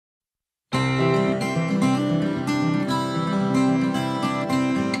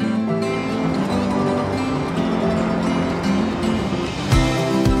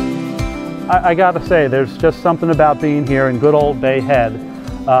I gotta say, there's just something about being here in good old Bay Head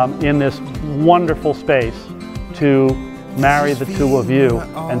in this wonderful space to marry the two of you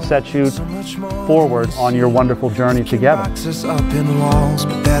and set you forward on your wonderful journey together. Up in walls,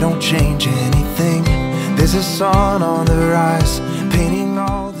 but that don't change anything. There's a sun on the rise, painting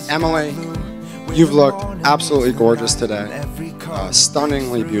all this. Emily, you've looked absolutely gorgeous today.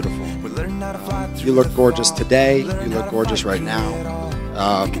 Stunningly beautiful. You look gorgeous today. You look gorgeous right now.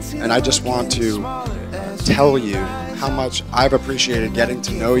 And I just want to tell you how much I've appreciated getting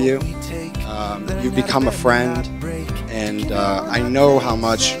to know you. You've become a friend, and I know how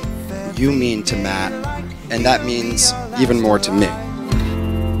much you mean to Matt, and that means even more to me.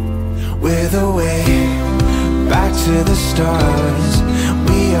 We're the way back to the stars.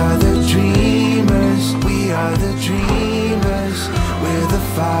 We are the dreamers. We are the dreamers. We're the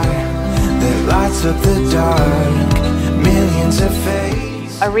fire that lights up the dark. Millions of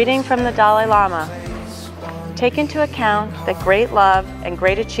faces. A reading from the Dalai Lama. Take into account that great love and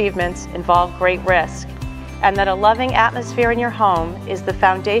great achievements involve great risk, and that a loving atmosphere in your home is the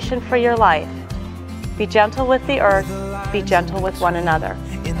foundation for your life. Be gentle with the earth, be gentle with one another.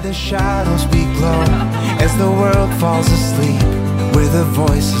 In the shadows we glow, as the world falls asleep. We're the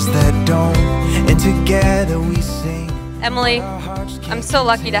voices that don't, and together we sing. Emily, I'm so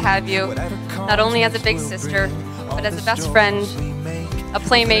lucky to have you, not only as a big sister, but as a best friend, a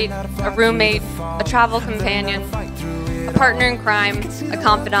playmate, a roommate, a travel companion, a partner in crime, a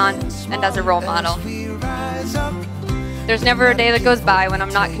confidant, and as a role model. There's never a day that goes by when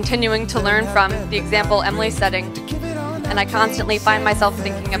I'm not continuing to learn from the example Emily's setting, and I constantly find myself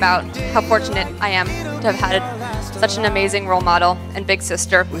thinking about how fortunate I am to have had such an amazing role model and big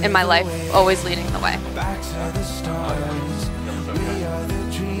sister in my life, always leading the way.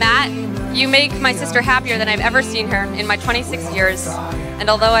 Matt, you make my sister happier than I've ever seen her in my 26 years. And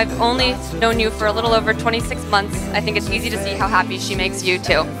although I've only known you for a little over 26 months, I think it's easy to see how happy she makes you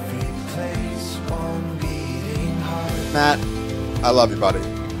too. Matt, I love you, buddy.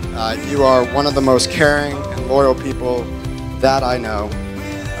 You are one of the most caring and loyal people that I know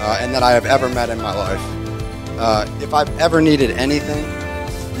and that I have ever met in my life. If I've ever needed anything,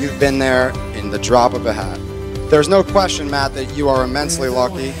 you've been there in the drop of a hat. There's no question, Matt, that you are immensely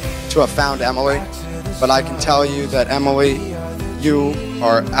lucky to have found Emily, but I can tell you that Emily, you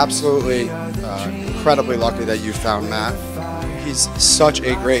are absolutely incredibly lucky that you found Matt. He's such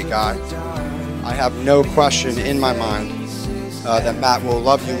a great guy. I have no question in my mind that Matt will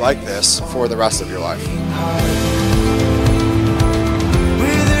love you like this for the rest of your life.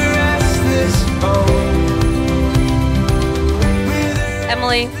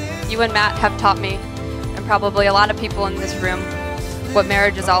 Emily, you and Matt have taught me, and probably a lot of people in this room, what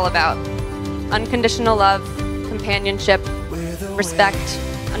marriage is all about. Unconditional love, companionship, respect,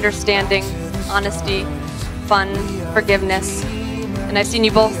 understanding, honesty, fun, forgiveness. And I've seen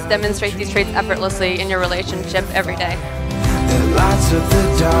you both demonstrate these traits effortlessly in your relationship every day. The lights of the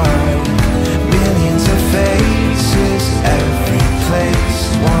dark, millions of faces, every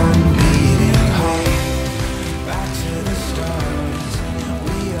place, one beating heart. Back to the stars,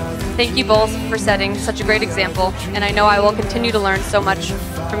 we are the. Thank you both for setting such a great example, and I know I will continue to learn so much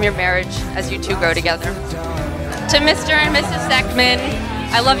from your marriage as you two grow together. To Mr. and Mrs. Seckman,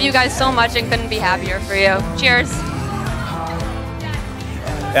 I love you guys so much and couldn't be happier for you. Cheers.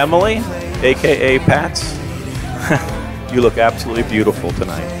 Emily, aka Pats, you look absolutely beautiful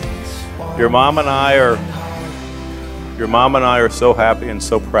tonight. Your mom and I are so happy and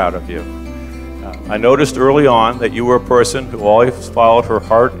so proud of you. I noticed early on that you were a person who always followed her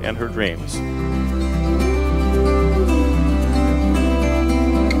heart and her dreams.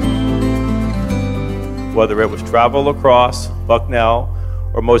 Whether it was travel across, Bucknell,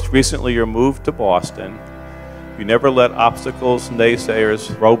 or most recently your move to Boston, you never let obstacles,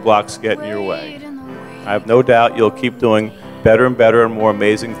 naysayers, roadblocks get in your way. I have no doubt you'll keep doing better and better and more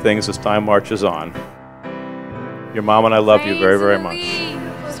amazing things as time marches on. Your mom and I love you very, very much.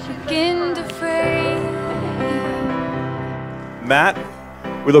 Matt,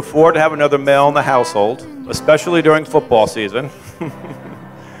 we look forward to having another male in the household, especially during football season.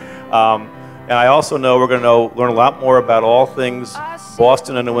 And I also know we're going to learn a lot more about all things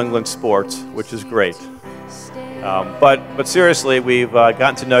Boston and New England sports, which is great. But seriously, we've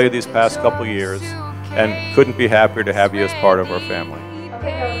gotten to know you these past couple years and couldn't be happier to have you as part of our family.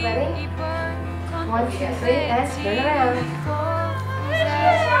 Okay, everybody. 1, 2, 3, let's turn around.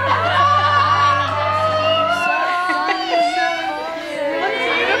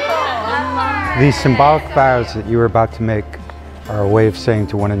 These symbolic vows that you are about to make are a way of saying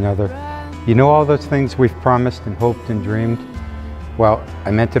to one another, you know all those things we've promised and hoped and dreamed? Well,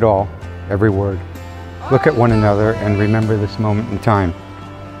 I meant it all, every word. Look at one another and remember this moment in time.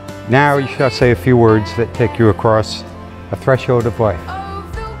 Now you shall say a few words that take you across a threshold of life,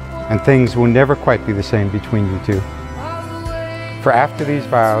 and things will never quite be the same between you two. For after these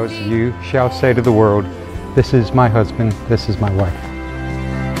vows, you shall say to the world, "This is my husband, this is my wife."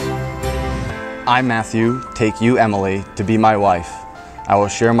 I, Matthew, take you, Emily, to be my wife. I will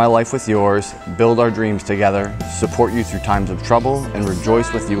share my life with yours, build our dreams together, support you through times of trouble, and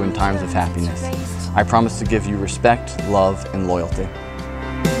rejoice with you in times of happiness. I promise to give you respect, love, and loyalty.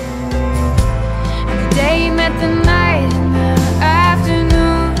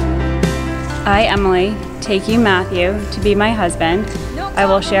 I, Emily, take you, Matthew, to be my husband. I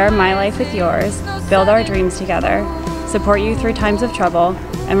will share my life with yours, build our dreams together, support you through times of trouble,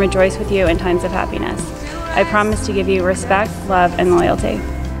 and rejoice with you in times of happiness. I promise to give you respect, love, and loyalty.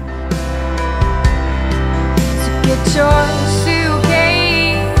 So get your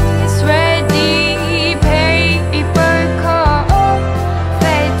suitcase ready, paper,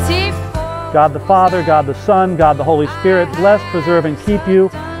 confetti. God the Father, God the Son, God the Holy Spirit, bless, preserve, and keep you,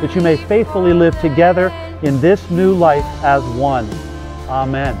 that you may faithfully live together in this new life as one.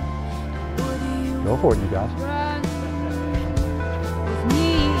 Amen. Go for it, you guys.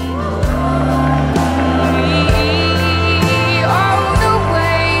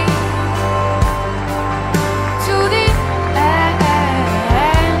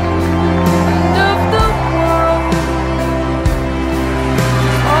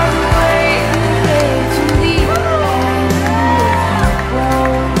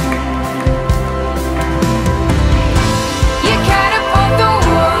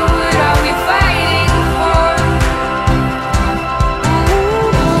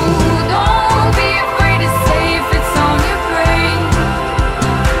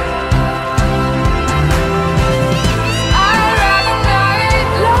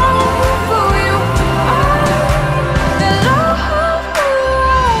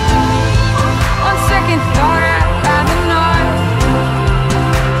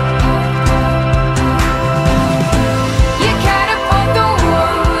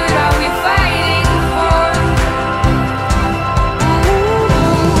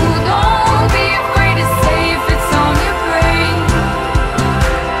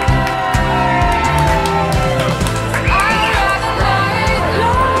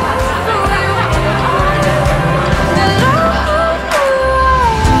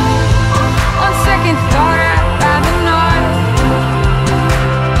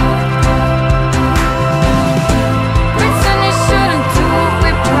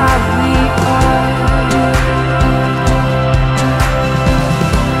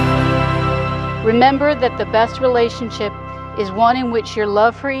 Remember that the best relationship is one in which your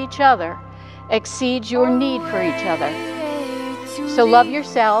love for each other exceeds your need for each other. So love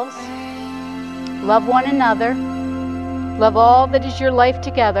yourselves, love one another, love all that is your life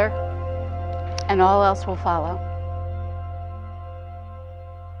together, and all else will follow.